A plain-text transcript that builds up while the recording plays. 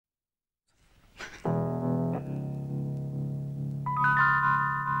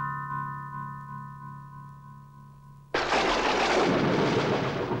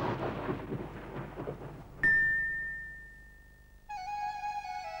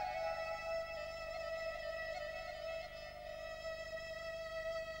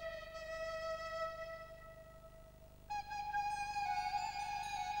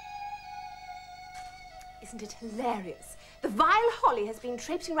isn't it hilarious? The vile Holly has been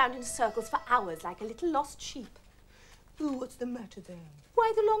traipsing round in circles for hours like a little lost sheep. Ooh, what's the matter then?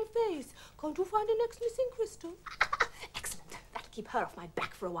 Why the long face? Can't you find a next missing crystal? Excellent. That'll keep her off my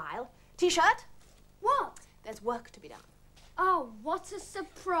back for a while. T-shirt? What? There's work to be done. Oh, what a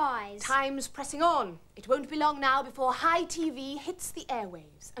surprise. Time's pressing on. It won't be long now before high TV hits the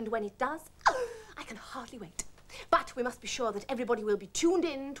airwaves. And when it does, I can hardly wait. But we must be sure that everybody will be tuned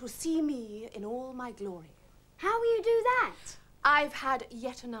in to see me in all my glory. How will you do that? I've had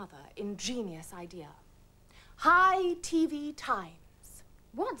yet another ingenious idea. High TV Times.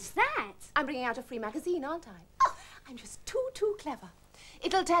 What's that? I'm bringing out a free magazine, aren't I? Oh, I'm just too clever.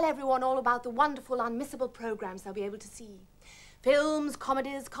 It'll tell everyone all about the wonderful, unmissable programs they'll be able to see. Films,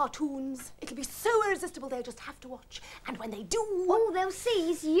 comedies, cartoons. It'll be so irresistible they'll just have to watch. And when they do... all they'll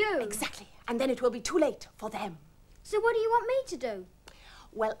see is you. Exactly. And then it will be too late for them. So what do you want me to do?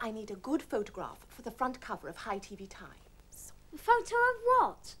 Well, I need a good photograph for the front cover of High TV Times. A photo of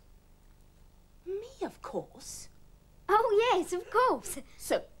what? Me, of course. Oh, yes, of course.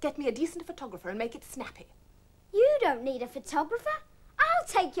 So, get me a decent photographer and make it snappy. You don't need a photographer. I'll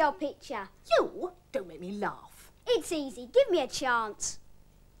take your picture. You? Don't make me laugh. It's easy. Give me a chance.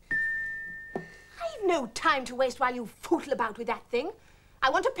 I've no time to waste while you footle about with that thing. I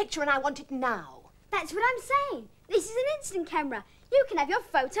want a picture and I want it now. That's what I'm saying. This is an instant camera. You can have your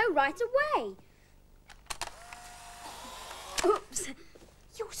photo right away. Oops.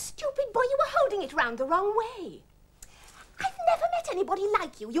 You stupid boy, you were holding it round the wrong way. I've never met anybody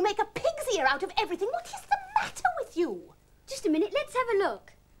like you. You make a pig's ear out of everything. What is the matter with you? Just a minute, let's have a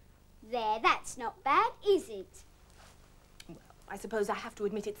look. There, that's not bad, is it? Well, I suppose I have to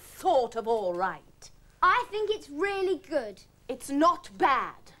admit it's sort of all right. I think it's really good. It's not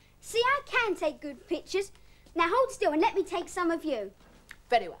bad. See, I can take good pictures. Now hold still and let me take some of you.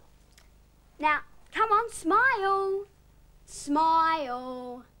 Very well. Now, come on, smile.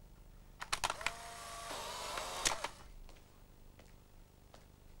 Smile.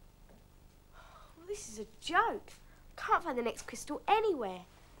 Well, this is a joke. Can't find the next crystal anywhere.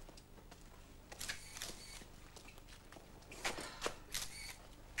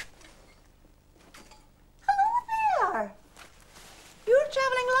 Hello there. You're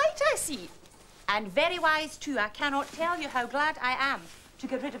travelling light, I see. And very wise, too. I cannot tell you how glad I am to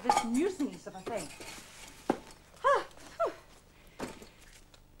get rid of this nuisance of a thing.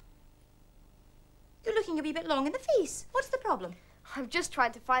 You're looking a wee bit long in the face. What's the problem? I'm just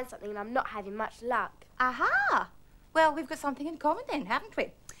trying to find something and I'm not having much luck. Aha! Well, we've got something in common then, haven't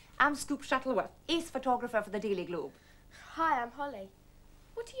we? I'm Scoop Shuttleworth, ace photographer for the Daily Globe. Hi, I'm Holly.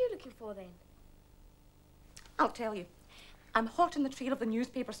 What are you looking for then? I'll tell you. I'm hot on the trail of the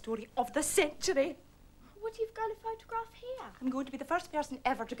newspaper story of the century. What are you going to photograph here? I'm going to be the first person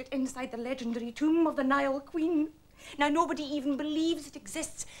ever to get inside the legendary tomb of the Nile Queen. Now, nobody even believes it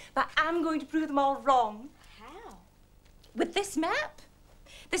exists, but I'm going to prove them all wrong. How? With this map.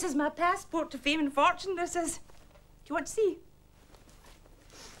 This is my passport to fame and fortune, this is. Do you want to see?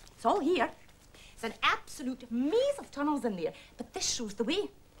 It's all here. It's an absolute maze of tunnels in there, but this shows the way.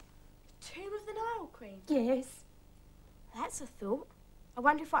 Tomb of the Nile Queen? Yes. That's a thought. I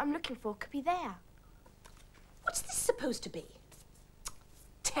wonder if what I'm looking for could be there. What's this supposed to be?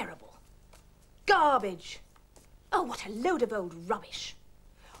 Terrible. Garbage. Oh, what a load of old rubbish.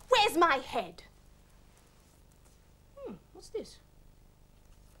 Where's my head? What's this?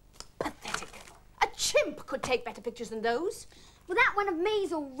 Pathetic. A chimp could take better pictures than those. Well, that one of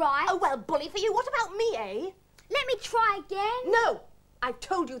me's all right. Oh, well, bully for you. What about me, eh? Let me try again. No. I've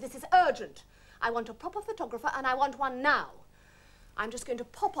told you this is urgent. I want a proper photographer and I want one now. I'm just going to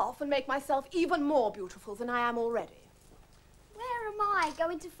pop off and make myself even more beautiful than I am already. Where am I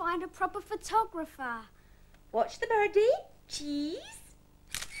going to find a proper photographer? Watch the birdie. Cheese.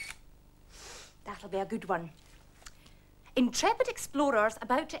 That'll be a good one. Intrepid explorers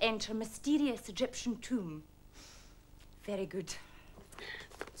about to enter mysterious Egyptian tomb. Very good.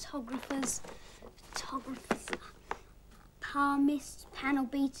 Photographers, palmists, panel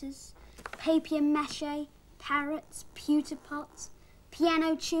beaters, papier-mâché, parrots, pewter pots,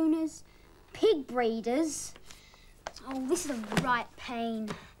 piano tuners, pig breeders. Oh, this is a right pain.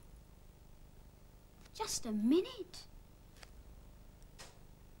 Just a minute.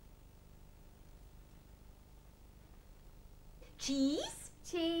 Cheese?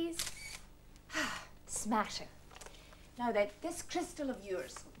 Cheese. Smashing. Now then, this crystal of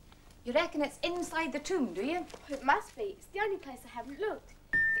yours, you reckon it's inside the tomb, do you? It must be. It's the only place I haven't looked.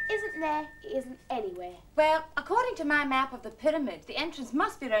 If it isn't there, it isn't anywhere. Well, according to my map of the pyramid, the entrance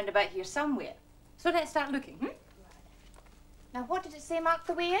must be round about here somewhere. So let's start looking, Now, what did it say marked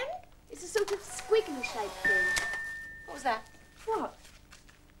the way in? It's a sort of squiggly shaped thing. What was that? What?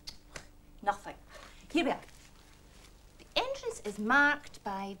 Nothing. Here we are. The entrance is marked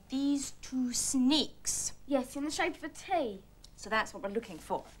by these two snakes. Yes, in the shape of a T. So that's what we're looking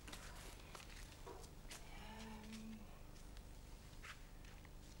for.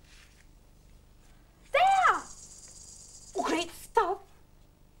 There! Oh, great stuff.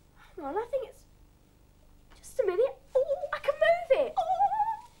 Well, I think it's... Just a minute. Oh, I can move it. Oh,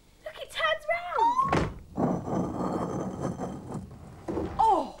 look, it turns round.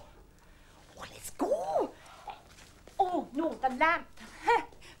 Oh, well, let's go. Oh, no, the lamp.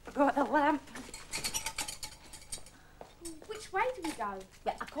 Forgot the lamp. Which way do we go?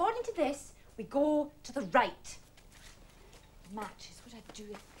 Well, according to this, we go to the right. Matches, what I do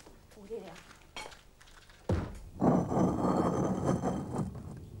it? Oh, there.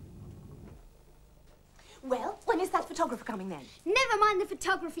 Well, when is that photographer coming then? Never mind the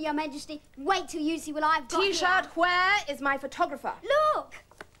photography, Your Majesty. Wait till you see what I've got T-shirt, here. where is my photographer? Look!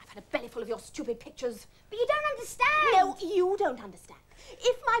 I've had a belly full of your stupid pictures. But you don't understand. No, you don't understand.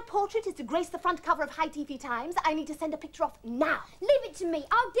 If my portrait is to grace the front cover of High TV Times, I need to send a picture off now. Leave it to me.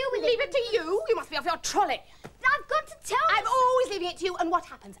 I'll deal with it. Leave it to you? You must be off your trolley. I've got to tell I'm always leaving it to you, and what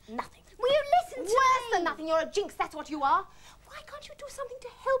happens? Nothing. Will you listen to me? Worse than nothing. You're a jinx, that's what you are. Why can't you do something to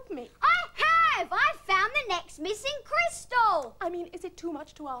help me? I have! I found the next missing crystal. I mean, is it too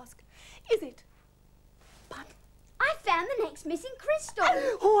much to ask? Is it? But I found the next missing crystal.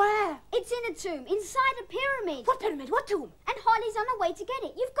 where? It's in a tomb, inside a pyramid. What pyramid? What tomb? And Holly's on her way to get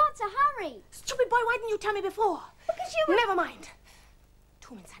it. You've got to hurry. Stupid boy, why didn't you tell me before? Because you were... Never mind.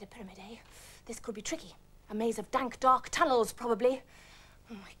 Tomb inside a pyramid, eh? This could be tricky. A maze of dank, dark tunnels, probably.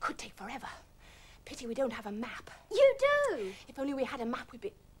 Oh, it could take forever. Pity we don't have a map. You do. If only we had a map, we'd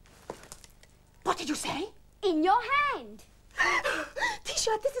be... What did you say? In your hand.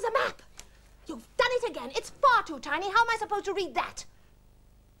 T-shirt, this is a map. You've done it again. It's far too tiny. How am I supposed to read that?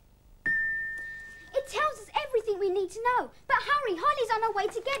 It tells us everything we need to know. But hurry, Holly's on her way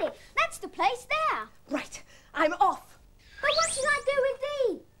to get it. That's the place there. Right. I'm off. But what should I do with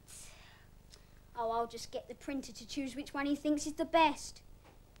these? Oh, I'll just get the printer to choose which one he thinks is the best.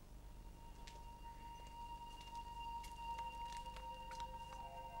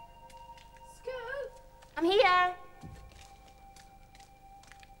 Scoot! I'm here.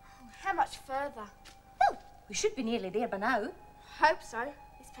 Oh, how much further? Oh, we should be nearly there by now. Hope so.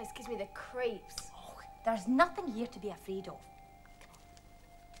 This place gives me the creeps. Oh, there's nothing here to be afraid of.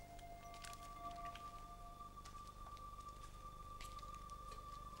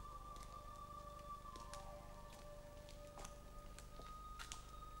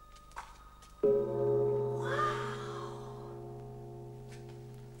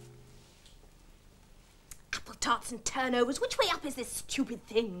 Tarts and turnovers. Which way up is this stupid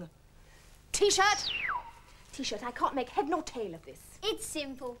thing? T-shirt? T-shirt, I can't make head nor tail of this. It's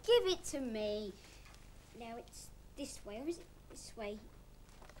simple. Give it to me. Now it's this way, or is it this way?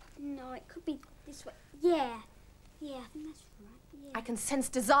 No, it could be this way. Yeah. Yeah, I think that's right. Yeah. I can sense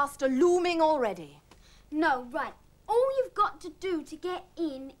disaster looming already. No, right. All you've got to do to get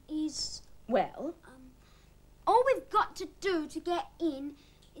in is... Well? All we've got to do to get in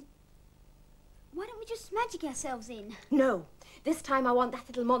is... Why don't we just magic ourselves in? No. This time I want that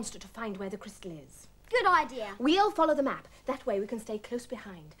little monster to find where the crystal is. Good idea. We'll follow the map. That way we can stay close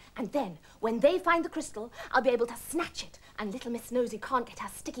behind. And then, when they find the crystal, I'll be able to snatch it. And little Miss Nosy can't get her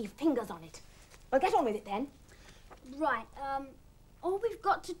sticky fingers on it. Well, get on with it then. Right, all we've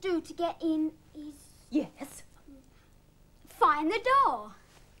got to do to get in is... Yes? Find the door.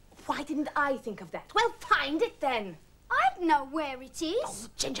 Why didn't I think of that? Well, find it then. I'd know where it is. Oh,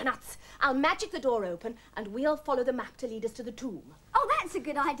 ginger nuts. I'll magic the door open and we'll follow the map to lead us to the tomb. Oh, that's a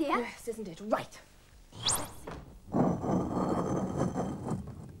good idea. Yes, isn't it? Right.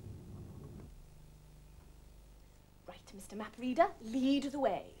 Right, Mr. Map Reader, lead the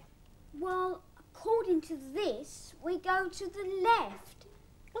way. Well, according to this, we go to the left.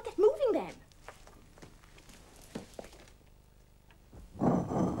 Well, get moving then.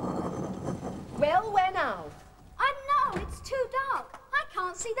 Well, where now? I don't know, it's too dark. I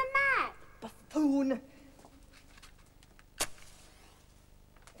can't see the map. Buffoon.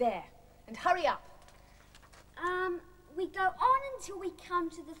 There, and hurry up. We go on until we come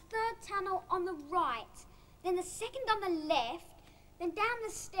to the third tunnel on the right, then the second on the left, then down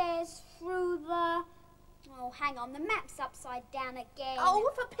the stairs through the... Oh, hang on, the map's upside down again.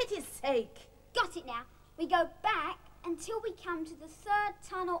 Oh, for pity's sake. Got it now. We go back until we come to the third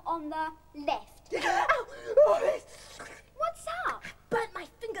tunnel on the left. Ow! What's up? Burnt my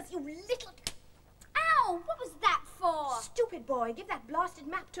fingers, you little... Ow! Oh, what was that for? Stupid boy, give that blasted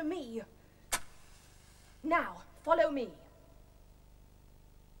map to me. Now, follow me.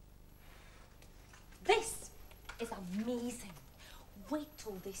 This is amazing. Wait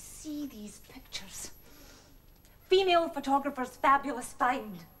till they see these pictures. Female photographer's fabulous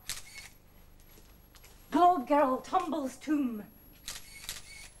find. Globe girl tumbles tomb.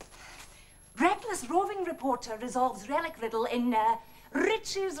 Reckless roving reporter resolves relic riddle in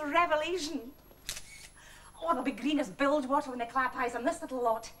Rich's revelation. Oh, there'll be green as bilge water when they clap eyes on this little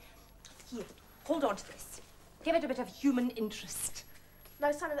lot. Here, hold on to this. Give it a bit of human interest.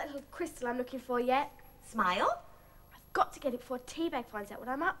 No sign of that little crystal I'm looking for yet. Smile. I've got to get it before Teabag finds out what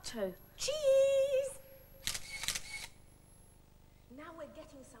I'm up to. Cheese. Now we're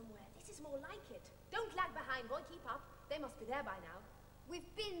getting somewhere. This is more like it. Don't lag behind, boy. Keep up. They must be there by now.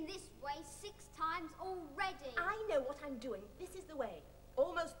 We've been this way 6 times already. I know what I'm doing. This is the way.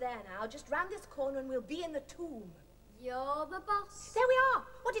 Almost there now. Just round this corner and we'll be in the tomb. You're the boss. There we are.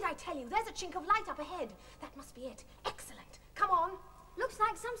 What did I tell you? There's a chink of light up ahead. That must be it. Excellent. Come on. Looks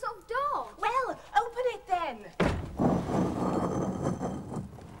like some sort of door. Well, open it then.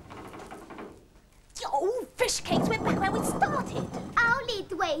 Oh, fish cakes, we're back where we started. I'll lead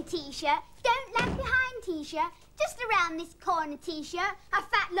the way, T-shirt. Don't lag behind, T-shirt. Just around this corner, T-shirt. A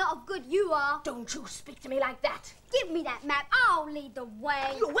fat lot of good you are. Don't you speak to me like that. Give me that map. I'll lead the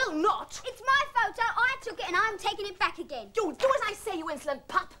way. You will not. It's my photo. I took it and I'm taking it back again. You do as I say, you insolent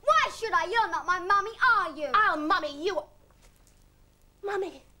pup. Why should I? You're not my mummy, are you? I'll mummy you.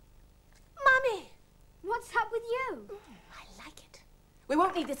 Mummy. Mummy. What's up with you? I like it. We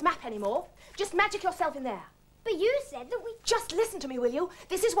won't need this map anymore. Just magic yourself in there. But you said that we... Just listen to me, will you?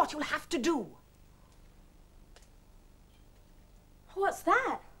 This is what you'll have to do. What's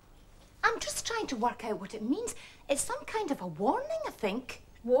that? I'm just trying to work out what it means. It's some kind of a warning, I think.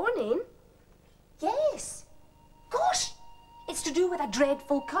 Warning? Yes. Gosh, it's to do with a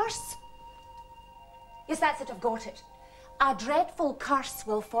dreadful curse. Yes, that's it, I've got it. A dreadful curse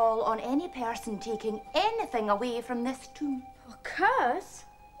will fall on any person taking anything away from this tomb. A curse?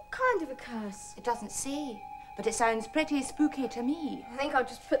 What kind of a curse? It doesn't say, but it sounds pretty spooky to me. I think I'll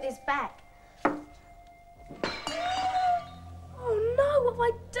just put this back. Oh no, what have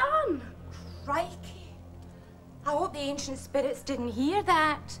I done? Crikey. I hope the ancient spirits didn't hear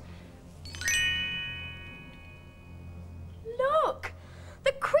that. Look!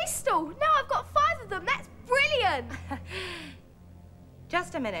 The crystal! Now I've got 5 of them! That's brilliant!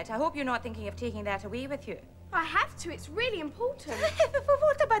 Just a minute. I hope you're not thinking of taking that away with you. I have to, it's really important. But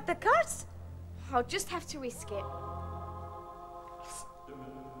what about the curse? I'll just have to risk it.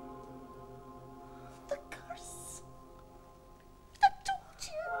 The curse. I told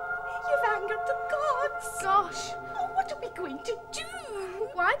you. You've angered the gods. Gosh! Oh, what are we going to do?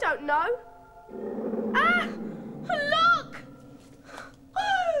 Well, I don't know. Ah! Look!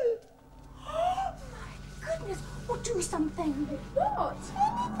 Oh! Oh, my goodness. Oh, do something. What?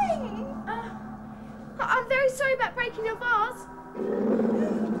 Anything. I'm very sorry about breaking your vase.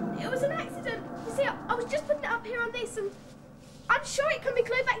 It was an accident. You see, I was just putting it up here on this and I'm sure it can be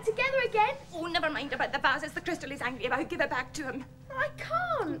glued back together again. Oh, never mind about the vases the crystal is angry about. Give it back to him. I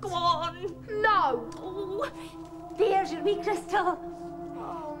can't. Go on. No. Oh, there's your wee crystal.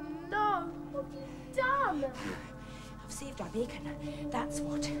 Oh, no. What have you done? I've saved our bacon. That's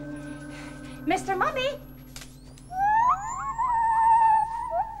what. Mr. Mummy.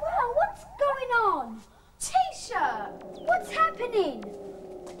 Well, what's going on? T-shirt. What's happening?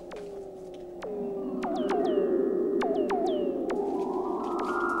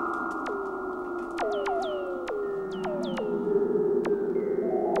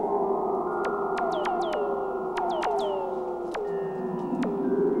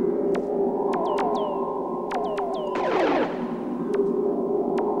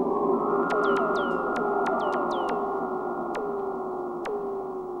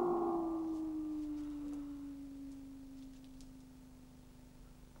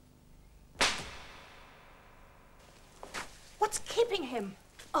 What's keeping him?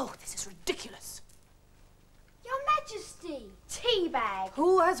 Oh, this is ridiculous. Your Majesty. Teabag.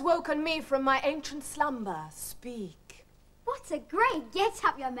 Who has woken me from my ancient slumber? Speak. What a great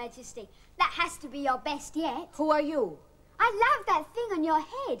get-up, Your Majesty. That has to be your best yet. Who are you? I love that thing on your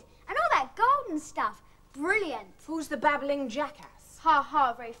head and all that golden stuff. Brilliant. Who's the babbling jackass? Ha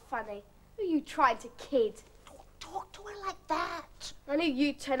ha, very funny. Who are you trying to kid? Don't talk to her like that. I knew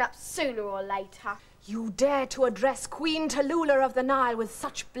you'd turn up sooner or later. You dare to address Queen Tallulah of the Nile with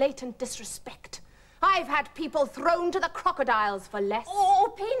such blatant disrespect. I've had people thrown to the crocodiles for less.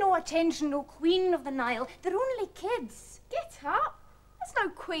 Oh, pay no attention, no Queen of the Nile. They're only kids. Get up. There's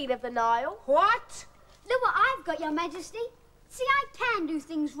no Queen of the Nile. What? Look what I've got, Your Majesty. See, I can do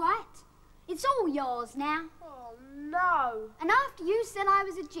things right. It's all yours now. Oh, no. And after you said I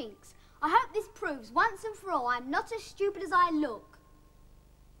was a jinx, I hope this proves once and for all I'm not as stupid as I look.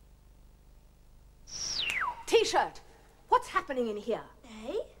 T-shirt, what's happening in here?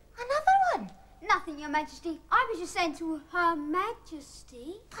 Eh? Another one. Nothing, Your Majesty. I was just saying to Her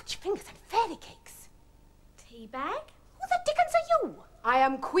Majesty. Fudge fingers and fairy cakes. Tea bag? Who the dickens are you? I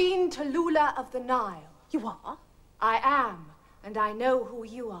am Queen Tallulah of the Nile. You are? I am, and I know who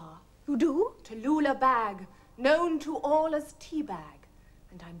you are. You do? Tallulah Bag, known to all as Teabag.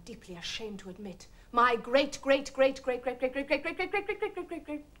 And I'm deeply ashamed to admit, my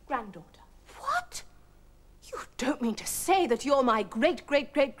great-great-great-great-great-great-great-great-great-great-great-great-great-great-great-granddaughter. What? You don't mean to say that you're my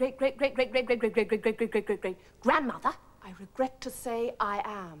great-great-great-great-great-great-great-great-great-great-great-great-great-grandmother? I regret to say I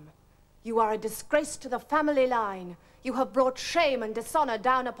am. You are a disgrace to the family line. You have brought shame and dishonor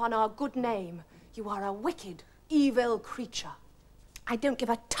down upon our good name. You are a wicked, evil creature. I don't give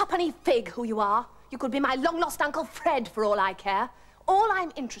a tuppenny fig who you are. You could be my long-lost Uncle Fred for all I care. All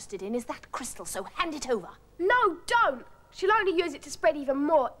I'm interested in is that crystal, so hand it over. No, don't. She'll only use it to spread even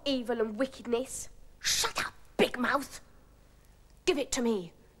more evil and wickedness. Shut up, big mouth. Give it to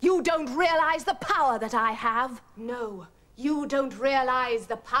me. You don't realize the power that I have. No, you don't realize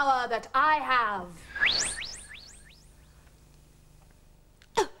the power that I have.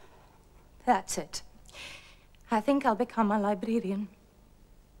 That's it. I think I'll become a librarian.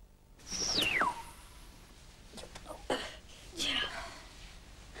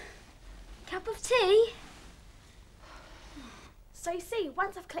 Cup of tea? So you see,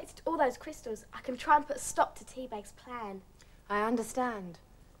 once I've collected all those crystals, I can try and put a stop to Teabag's plan. I understand.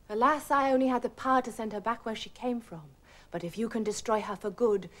 Alas, I only had the power to send her back where she came from. But if you can destroy her for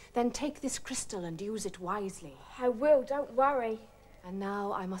good, then take this crystal and use it wisely. I will, don't worry. And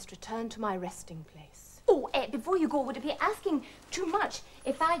now I must return to my resting place. Oh, before you go, would it be asking too much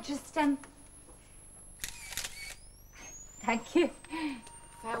if I just, Thank you.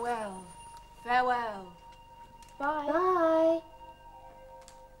 Farewell. Farewell. Bye. Bye.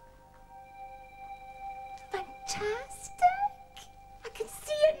 Fantastic! I can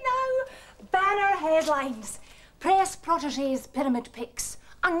see it now. Banner headlines. Press protégés pyramid pics.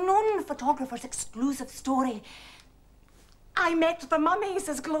 Unknown photographer's exclusive story. I met the mummy,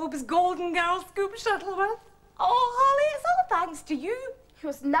 says Globe's Golden Girl Scoop Shuttleworth. Oh, Holly, it's all thanks to you. It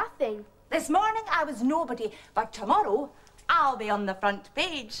was nothing. This morning I was nobody, but tomorrow I'll be on the front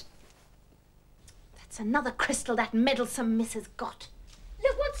page. That's another crystal that meddlesome miss has got.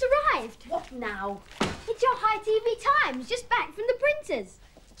 Look what's arrived. What now? It's your High TV Times, just back from the printers.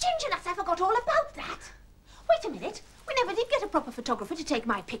 Ginger nuts, I forgot all about that. Wait a minute. We never did get a proper photographer to take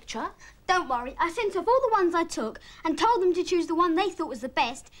my picture. Don't worry, I sent off all the ones I took and told them to choose the one they thought was the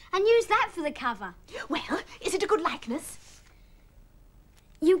best and use that for the cover. Well, is it a good likeness?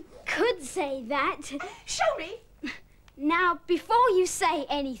 You could say that. Show me. Now, before you say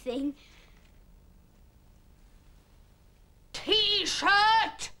anything...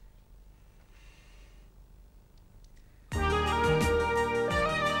 T-shirt!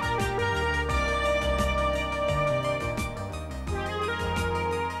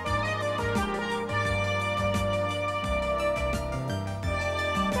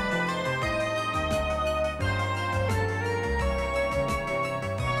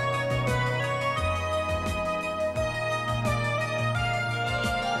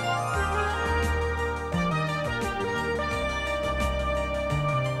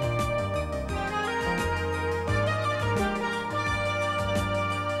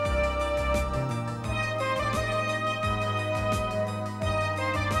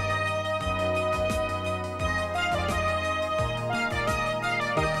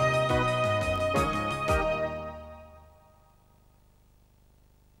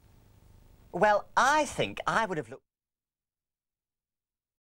 Well, I think I would have looked...